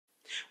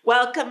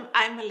Welcome,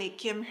 I'm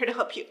Aliki. I'm here to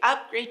help you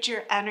upgrade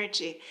your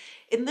energy.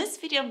 In this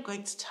video, I'm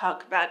going to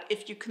talk about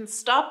if you can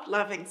stop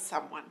loving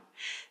someone.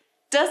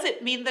 Does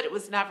it mean that it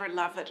was never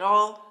love at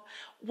all?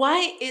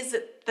 Why is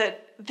it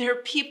that there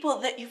are people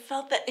that you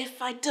felt that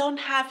if I don't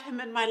have him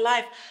in my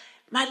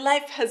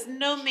life has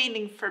no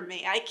meaning for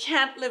me. I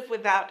can't live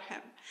without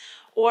him.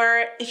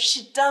 Or if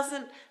she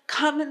doesn't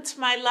come into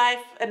my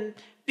life and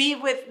be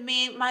with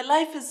me, my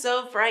life is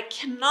over. I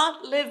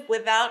cannot live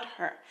without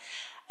her.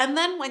 And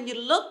then when you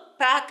look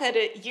back at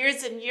it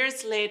years and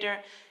years later,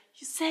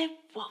 you say,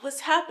 what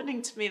was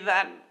happening to me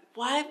then?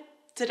 Why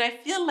did I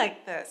feel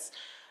like this?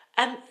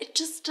 And it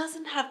just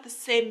doesn't have the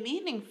same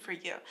meaning for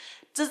you.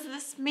 Does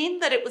this mean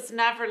that it was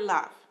never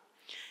love?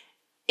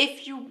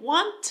 If you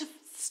want to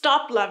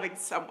stop loving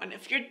someone,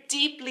 if you're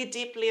deeply,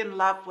 deeply in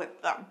love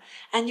with them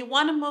and you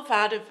want to move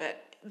out of it,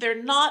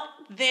 they're not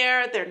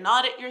there, they're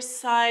not at your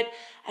side,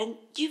 and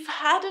you've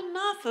had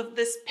enough of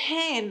this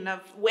pain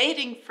of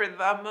waiting for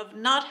them, of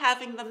not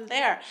having them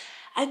there,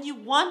 and you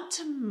want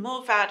to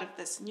move out of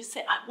this, and you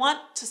say, I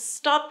want to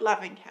stop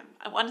loving him,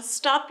 I want to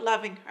stop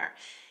loving her.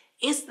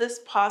 Is this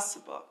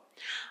possible?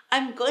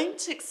 I'm going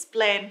to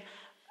explain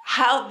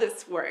how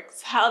this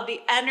works, how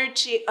the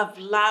energy of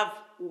love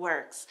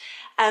works,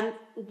 and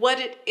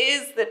what it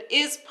is that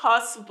is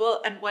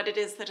possible and what it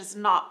is that is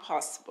not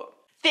possible.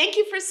 Thank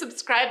you for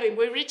subscribing.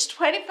 We reached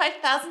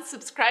 25,000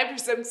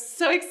 subscribers. I'm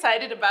so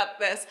excited about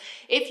this.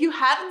 If you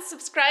haven't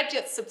subscribed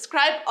yet,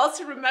 subscribe.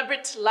 Also remember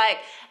to like.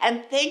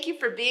 And thank you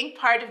for being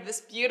part of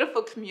this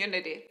beautiful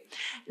community.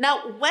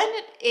 Now, when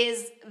it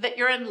is that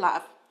you're in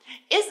love,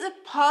 is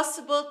it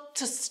possible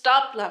to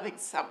stop loving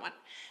someone?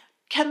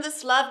 Can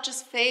this love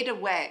just fade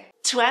away?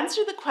 To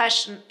answer the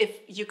question,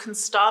 if you can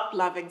stop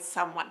loving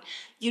someone,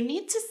 you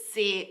need to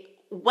see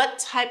what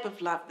type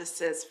of love this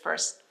is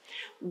first.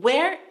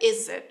 Where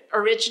is it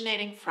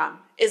originating from?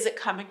 Is it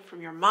coming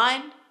from your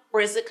mind or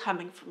is it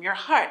coming from your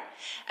heart?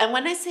 And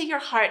when I say your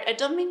heart, I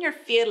don't mean your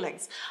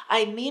feelings.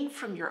 I mean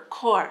from your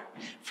core,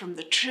 from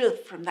the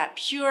truth, from that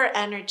pure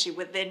energy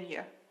within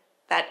you,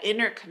 that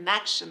inner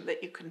connection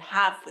that you can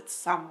have with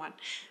someone.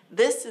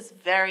 This is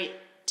very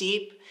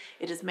deep.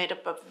 It is made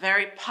up of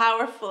very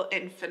powerful,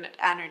 infinite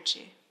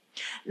energy.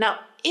 Now,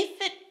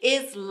 if it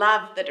is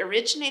love that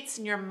originates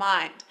in your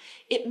mind,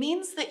 it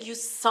means that you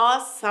saw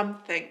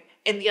something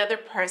in the other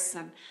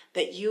person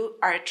that you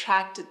are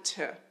attracted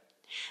to.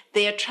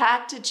 They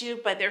attracted you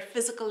by their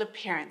physical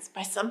appearance,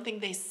 by something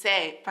they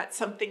say, by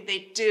something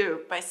they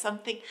do, by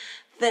something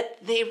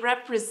that they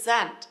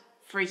represent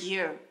for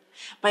you,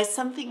 by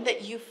something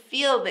that you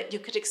feel that you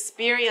could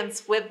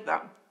experience with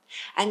them,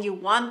 and you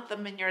want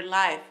them in your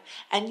life,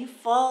 and you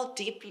fall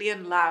deeply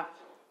in love.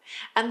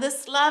 And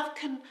this love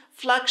can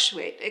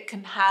fluctuate. It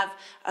can have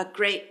a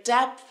great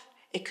depth.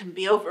 It can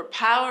be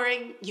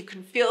overpowering. You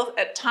can feel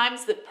at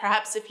times that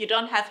perhaps if you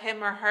don't have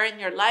him or her in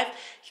your life,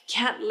 you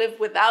can't live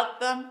without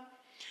them.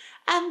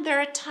 And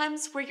there are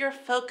times where your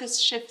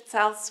focus shifts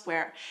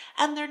elsewhere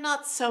and they're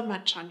not so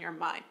much on your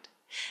mind.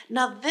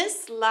 Now,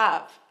 this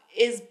love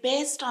is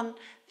based on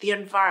the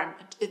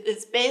environment. It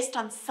is based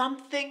on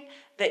something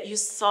that you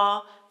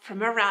saw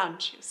from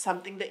around you,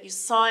 something that you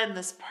saw in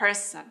this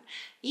person,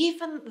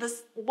 even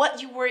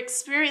what you were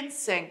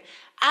experiencing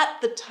at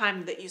the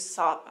time that you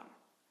saw them.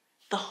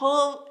 The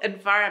whole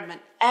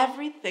environment,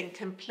 everything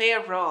can play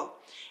a role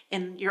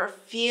in your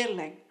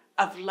feeling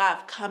of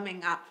love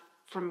coming up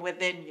from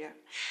within you.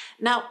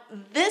 Now,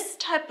 this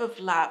type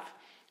of love,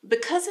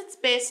 because it's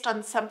based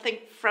on something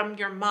from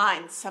your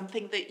mind,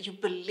 something that you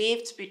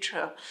believe to be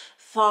true,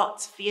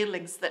 thoughts,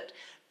 feelings that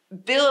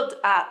build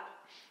up,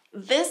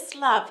 this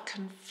love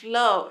can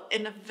flow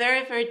in a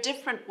very, very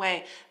different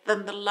way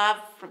than the love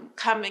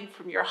coming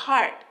from your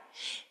heart.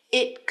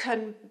 It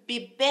can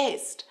be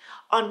based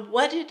on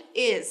what it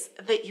is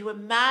that you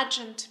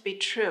imagine to be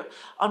true,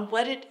 on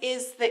what it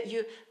is that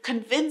you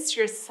convince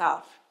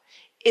yourself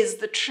is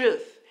the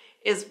truth,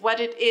 is what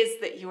it is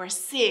that you are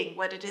seeing,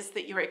 what it is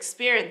that you are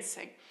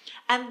experiencing.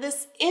 And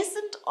this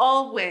isn't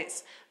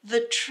always the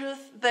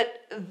truth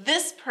that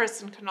this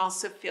person can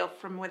also feel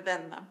from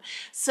within them.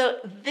 So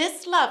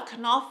this love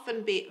can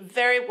often be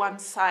very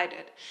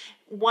one-sided.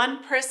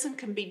 One person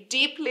can be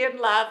deeply in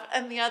love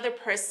and the other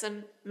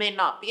person may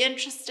not be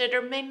interested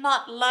or may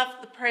not love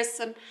the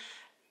person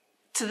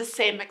to the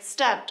same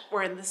extent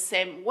or in the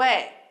same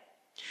way.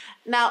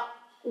 Now,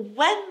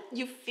 when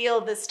you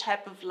feel this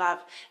type of love,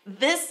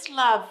 this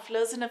love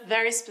flows in a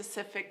very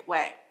specific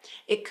way.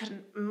 It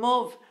can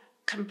move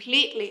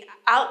completely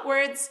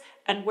outwards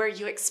and where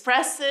you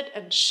express it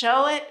and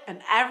show it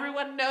and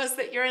everyone knows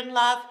that you're in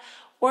love,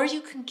 or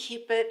you can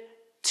keep it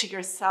to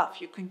yourself.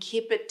 You can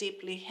keep it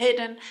deeply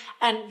hidden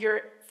and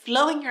you're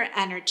flowing your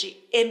energy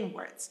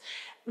inwards.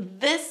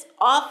 This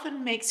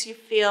often makes you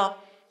feel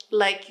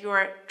like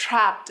you're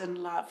trapped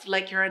in love,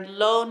 like you're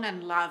alone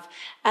in love.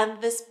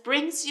 And this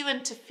brings you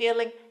into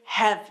feeling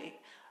heavy,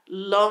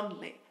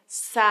 lonely,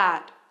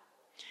 sad.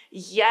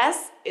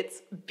 Yes,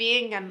 it's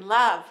being in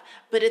love,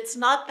 but it's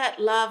not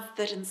that love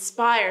that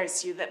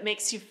inspires you, that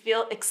makes you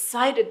feel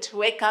excited to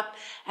wake up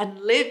and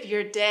live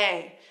your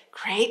day,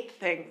 create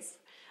things.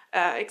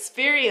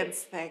 experience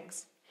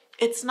things.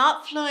 It's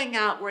not flowing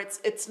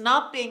outwards. It's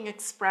not being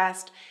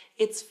expressed.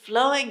 It's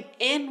flowing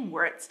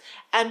inwards.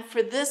 And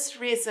for this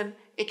reason,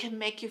 it can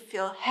make you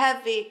feel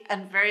heavy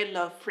and very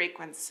low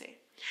frequency.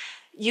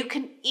 You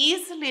can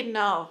easily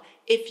know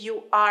if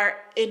you are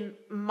in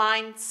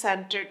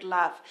mind-centered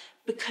love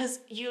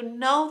because you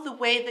know the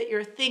way that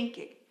you're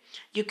thinking.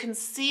 You can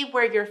see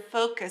where your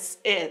focus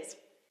is.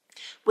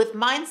 With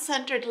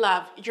mind-centered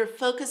love, your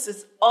focus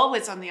is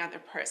always on the other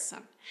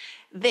person.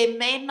 They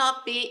may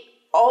not be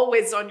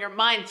always on your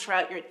mind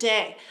throughout your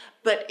day,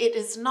 but it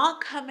is not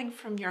coming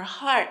from your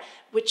heart,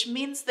 which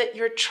means that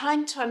you're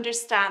trying to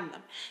understand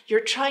them.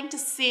 You're trying to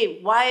see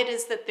why it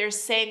is that they're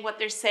saying what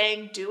they're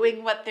saying,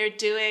 doing what they're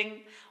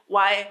doing.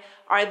 Why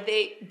are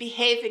they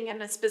behaving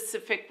in a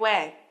specific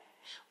way?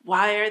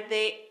 Why are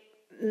they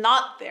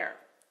not there?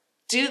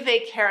 Do they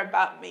care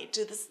about me?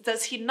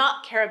 Does he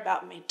not care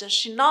about me? Does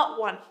she not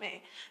want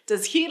me?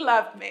 Does he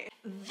love me?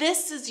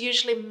 This is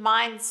usually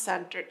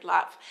mind-centered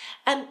love,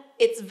 and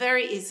it's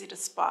very easy to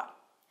spot.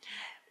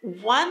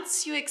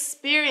 Once you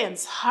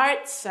experience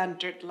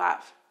heart-centered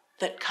love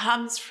that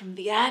comes from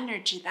the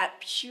energy, that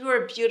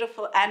pure,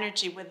 beautiful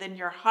energy within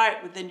your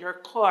heart, within your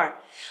core,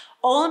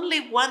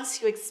 only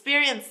once you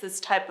experience this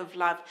type of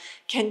love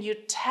can you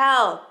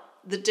tell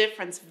the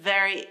difference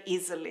very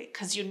easily,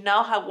 because you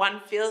know how one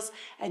feels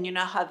and you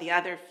know how the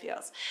other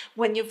feels.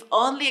 When you've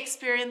only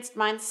experienced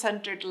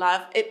mind-centered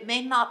love, it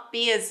may not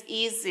be as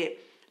easy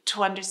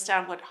to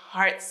understand what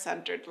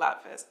heart-centered love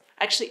is.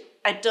 Actually,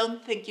 I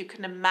don't think you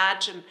can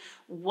imagine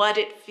what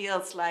it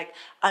feels like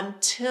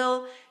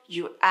until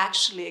you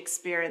actually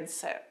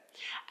experience it.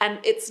 And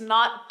it's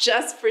not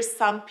just for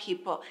some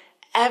people.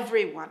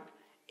 Everyone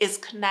is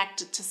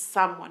connected to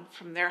someone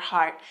from their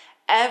heart.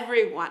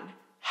 Everyone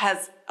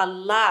has a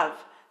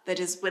love that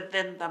is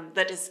within them,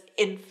 that is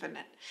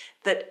infinite,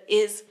 that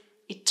is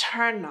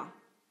eternal.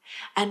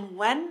 And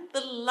when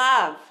the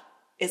love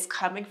is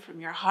coming from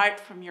your heart,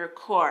 from your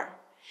core,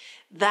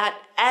 that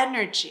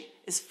energy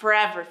is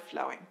forever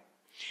flowing.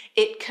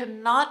 It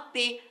cannot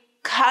be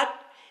cut,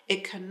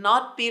 it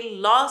cannot be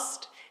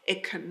lost,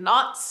 it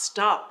cannot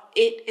stop.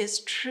 It is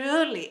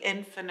truly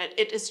infinite.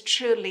 It is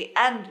truly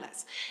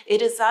endless.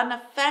 It is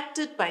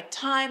unaffected by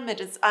time. It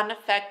is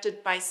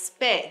unaffected by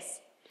space.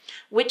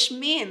 Which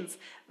means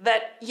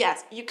that,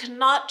 yes, you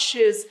cannot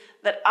choose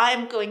that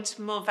I'm going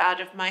to move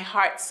out of my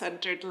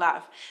heart-centered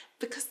love,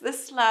 because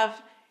this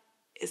love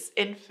is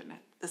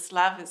infinite. This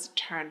love is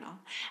eternal.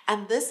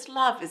 And this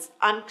love is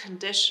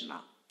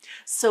unconditional.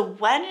 So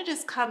when it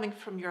is coming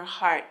from your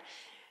heart,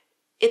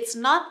 it's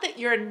not that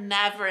you're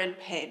never in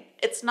pain.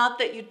 It's not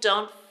that you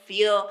don't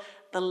feel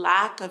the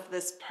lack of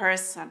this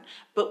person.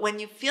 But when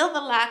you feel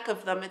the lack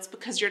of them, it's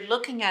because you're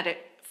looking at it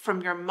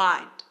from your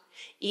mind.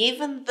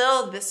 Even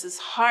though this is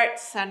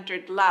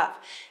heart-centered love,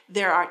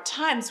 there are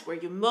times where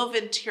you move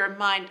into your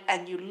mind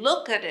and you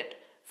look at it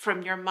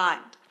from your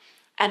mind.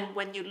 And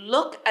when you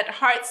look at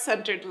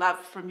heart-centered love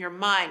from your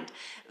mind,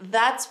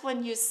 that's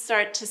when you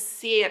start to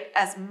see it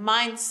as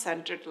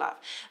mind-centered love.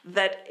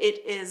 That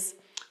it is,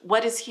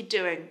 what is he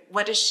doing?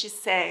 What is she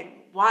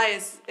saying? Why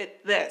is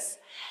it this?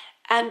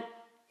 And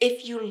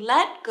if you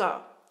let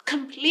go,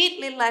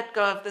 completely let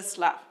go of this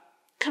love,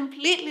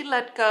 completely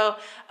let go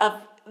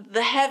of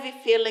the heavy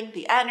feeling,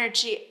 the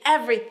energy,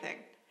 everything,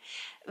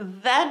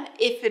 then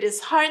if it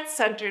is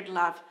heart-centered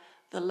love,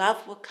 the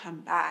love will come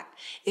back.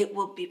 It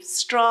will be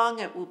strong,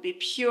 it will be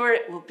pure,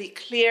 it will be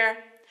clear.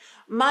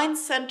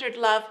 Mind-centered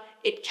love,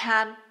 it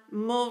can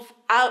move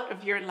out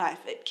of your life.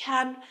 It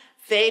can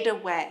fade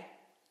away.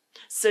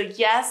 So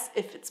yes,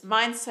 if it's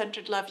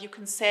mind-centered love, you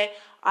can say,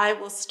 I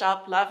will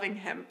stop loving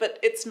him. But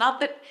it's not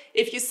that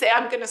if you say,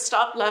 I'm going to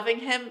stop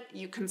loving him,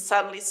 you can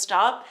suddenly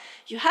stop.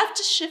 You have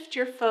to shift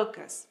your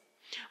focus.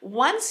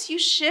 Once you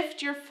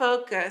shift your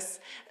focus,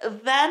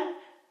 then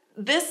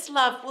this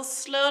love will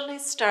slowly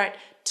start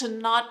to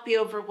not be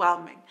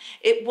overwhelming.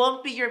 It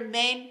won't be your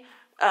main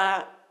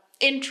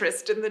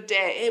interest in the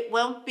day. It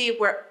won't be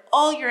where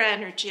all your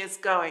energy is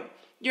going.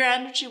 Your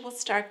energy will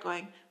start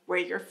going where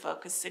you're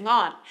focusing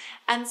on.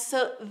 And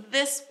so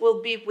this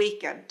will be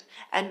weakened.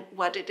 And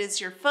what it is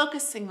you're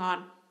focusing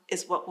on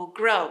is what will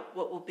grow,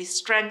 what will be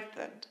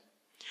strengthened.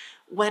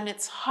 When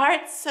it's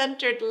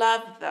heart-centered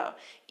love, though,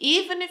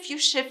 even if you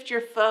shift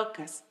your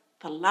focus,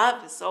 the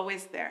love is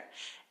always there.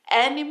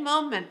 Any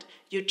moment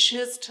you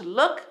choose to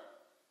look,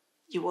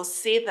 you will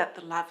see that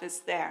the love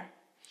is there.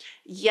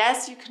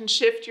 Yes, you can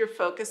shift your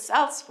focus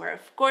elsewhere.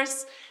 Of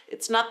course,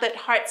 it's not that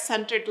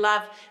heart-centered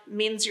love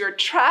means you're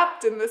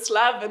trapped in this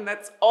love and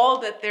that's all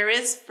that there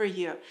is for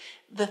you.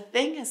 The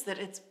thing is that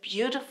it's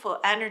beautiful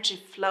energy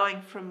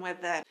flowing from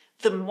within.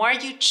 The more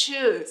you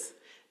choose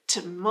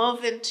to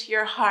move into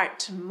your heart,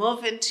 to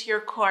move into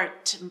your core,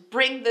 to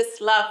bring this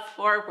love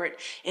forward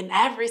in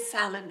every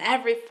cell, in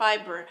every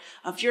fiber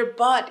of your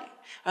body,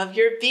 of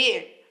your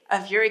being,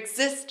 of your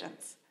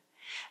existence,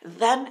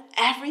 then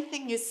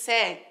everything you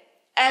say,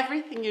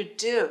 everything you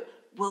do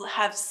will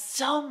have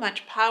so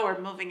much power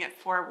moving it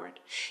forward.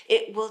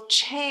 It will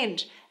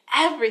change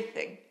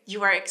everything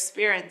you are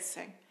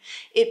experiencing.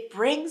 It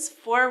brings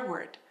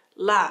forward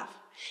love.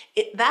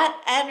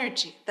 That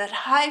energy, that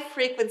high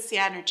frequency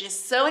energy is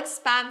so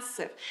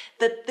expansive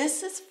that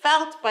this is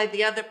felt by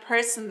the other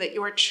person that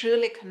you are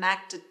truly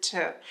connected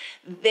to.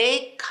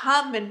 They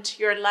come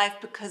into your life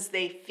because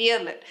they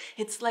feel it.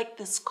 It's like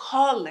this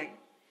calling,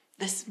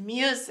 this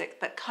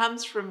music that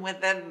comes from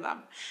within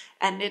them.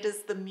 And it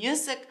is the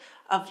music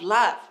of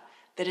love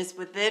that is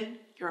within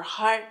your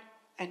heart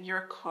and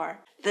your core.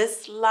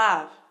 This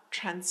love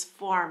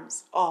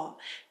transforms all.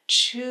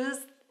 Choose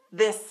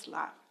this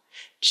love.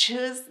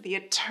 Choose the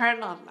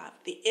eternal love,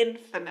 the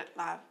infinite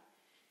love,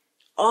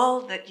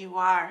 all that you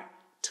are,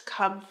 to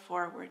come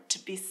forward, to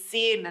be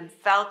seen and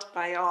felt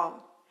by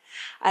all.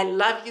 I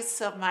love you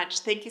so much.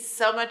 Thank you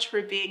so much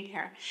for being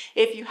here.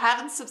 If you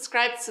haven't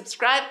subscribed,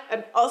 subscribe,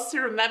 and also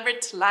remember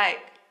to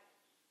like.